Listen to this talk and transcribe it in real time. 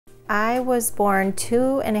I was born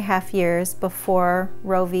 2.5 years before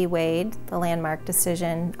Roe v. Wade, the landmark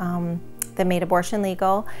decision that made abortion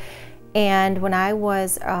legal. And when I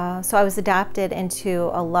was, so I was adopted into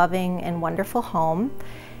a loving and wonderful home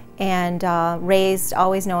and raised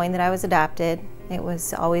always knowing that I was adopted. It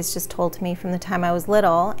was always just told to me from the time I was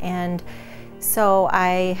little. And so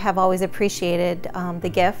I have always appreciated the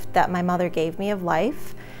gift that my mother gave me of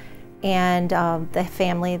life and the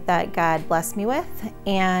family that God blessed me with.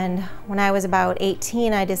 And when I was about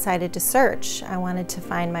 18, I decided to search. I wanted to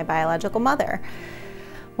find my biological mother.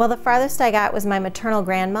 Well, the farthest I got was my maternal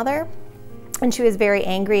grandmother, and she was very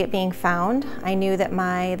angry at being found. I knew that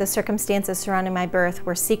the circumstances surrounding my birth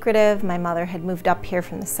were secretive. My mother had moved up here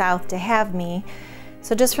from the South to have me.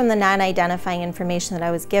 So just from the non-identifying information that I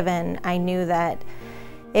was given, I knew that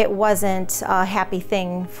it wasn't a happy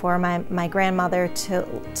thing for my grandmother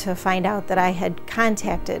to find out that I had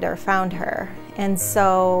contacted or found her. And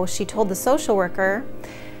so she told the social worker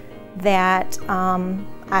that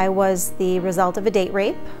I was the result of a date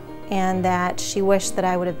rape and that she wished that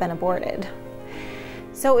I would have been aborted.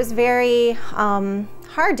 So it was very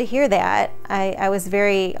hard to hear that. I was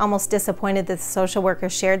very almost disappointed that the social worker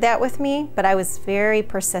shared that with me, but I was very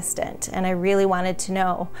persistent and I really wanted to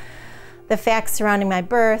know the facts surrounding my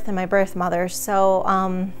birth and my birth mother. So,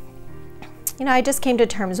 you know, I just came to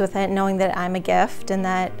terms with it, knowing that I'm a gift and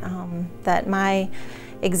that, that my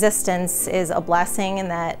existence is a blessing and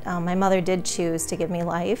that my mother did choose to give me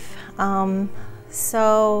life.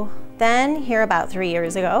 So then, here about 3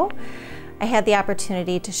 years ago, I had the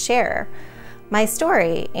opportunity to share my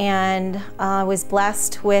story, and I was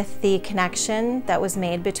blessed with the connection that was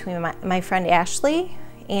made between my friend Ashley,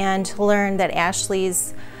 and to learn that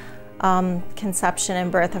Ashley's conception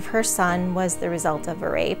and birth of her son was the result of a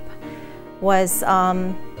rape was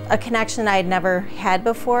a connection I had never had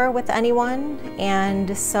before with anyone.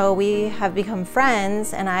 And so we have become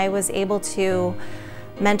friends, and I was able to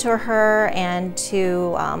mentor her and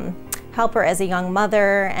to help her as a young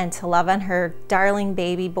mother and to love on her darling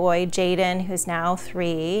baby boy, Jaden, who's now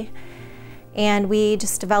 3. And we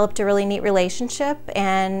just developed a really neat relationship,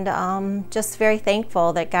 and just very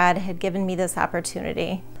thankful that God had given me this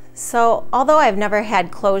opportunity. So although I've never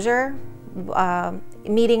had closure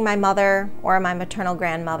meeting my mother or my maternal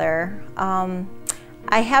grandmother,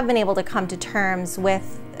 I have been able to come to terms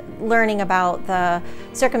with learning about the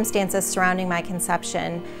circumstances surrounding my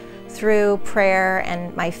conception through prayer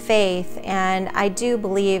and my faith. And I do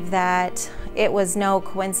believe that it was no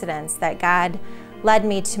coincidence that God led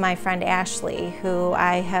me to my friend Ashley, who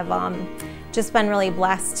I have just been really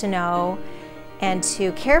blessed to know and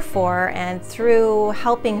to care for. And through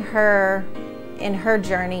helping her in her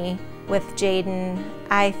journey with Jaden,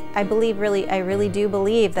 I really do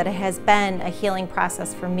believe that it has been a healing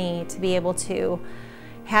process for me to be able to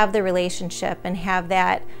have the relationship and have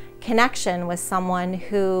that connection with someone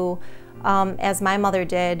who, as my mother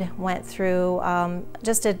did, went through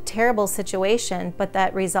just a terrible situation, but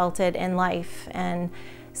that resulted in life. And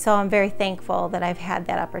so I'm very thankful that I've had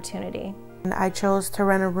that opportunity. I chose to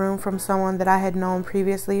rent a room from someone that I had known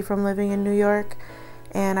previously from living in New York,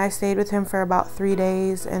 and I stayed with him for about 3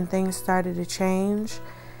 days, and things started to change.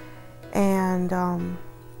 And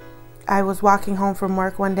I was walking home from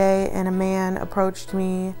work one day, and a man approached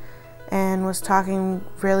me and was talking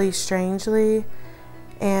really strangely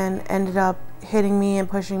and ended up hitting me and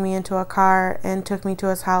pushing me into a car and took me to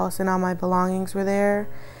his house, and all my belongings were there.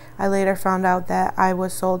 I later found out that I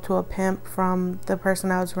was sold to a pimp from the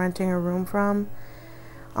person I was renting a room from.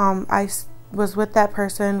 I was with that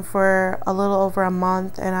person for a little over a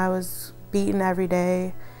month, and I was beaten every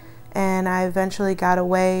day, and I eventually got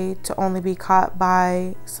away to only be caught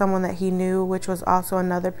by someone that he knew, which was also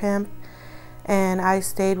another pimp. And I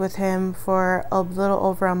stayed with him for a little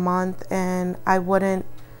over a month, and I wouldn't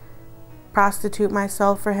prostitute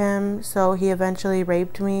myself for him, so he eventually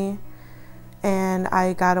raped me, and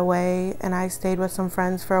I got away, and I stayed with some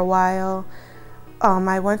friends for a while.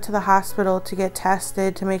 I went to the hospital to get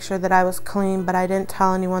tested to make sure that I was clean, but I didn't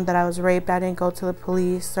tell anyone that I was raped. I didn't go to the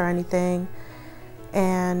police or anything,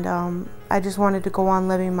 and I just wanted to go on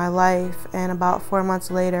living my life. And about 4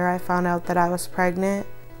 months later, I found out that I was pregnant.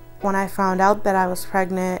 When I found out that I was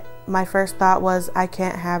pregnant, my first thought was, I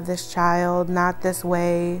can't have this child, not this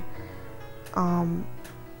way.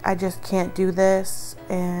 I just can't do this.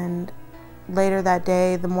 And later that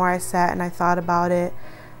day, the more I sat and I thought about it,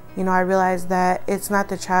 you know, I realized that it's not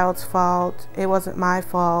the child's fault. It wasn't my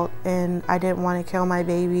fault, and I didn't want to kill my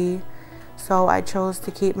baby. So I chose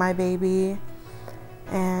to keep my baby,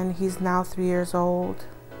 and he's now 3 years old.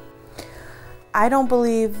 I don't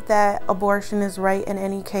believe that abortion is right in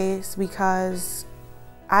any case, because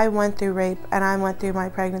I went through rape and I went through my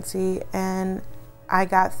pregnancy and I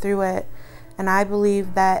got through it. And I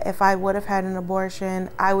believe that if I would have had an abortion,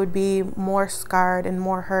 I would be more scarred and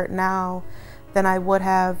more hurt now than I would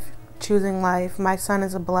have choosing life. My son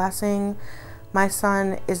is a blessing. My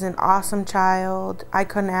son is an awesome child. I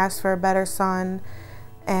couldn't ask for a better son.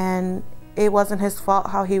 And it wasn't his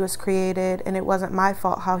fault how he was created, and it wasn't my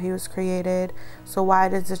fault how he was created. So why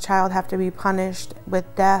does the child have to be punished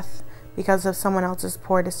with death because of someone else's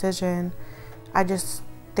poor decision? I just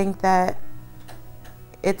think that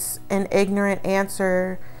it's an ignorant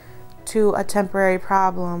answer to a temporary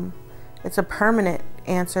problem. It's a permanent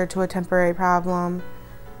answer to a temporary problem.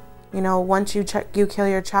 You know, once you kill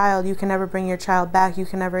your child, you can never bring your child back. You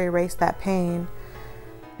can never erase that pain.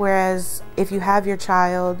 Whereas if you have your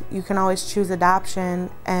child, you can always choose adoption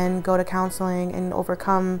and go to counseling and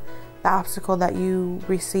overcome the obstacle that you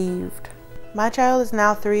received. My child is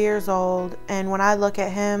now 3 years old, and when I look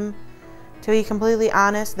at him, to be completely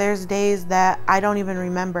honest, there's days that I don't even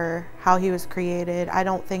remember how he was created. I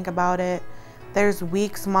don't think about it. There's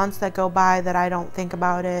weeks, months that go by that I don't think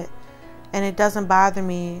about it, and it doesn't bother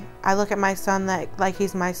me. I look at my son like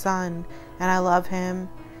he's my son, and I love him,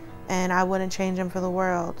 and I wouldn't change him for the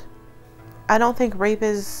world. I don't think rape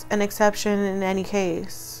is an exception in any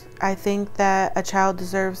case. I think that a child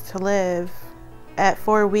deserves to live. At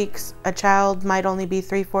 4 weeks, a child might only be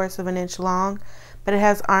 3/4 of an inch long, but it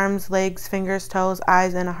has arms, legs, fingers, toes,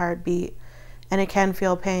 eyes, and a heartbeat, and it can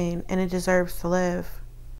feel pain, and it deserves to live.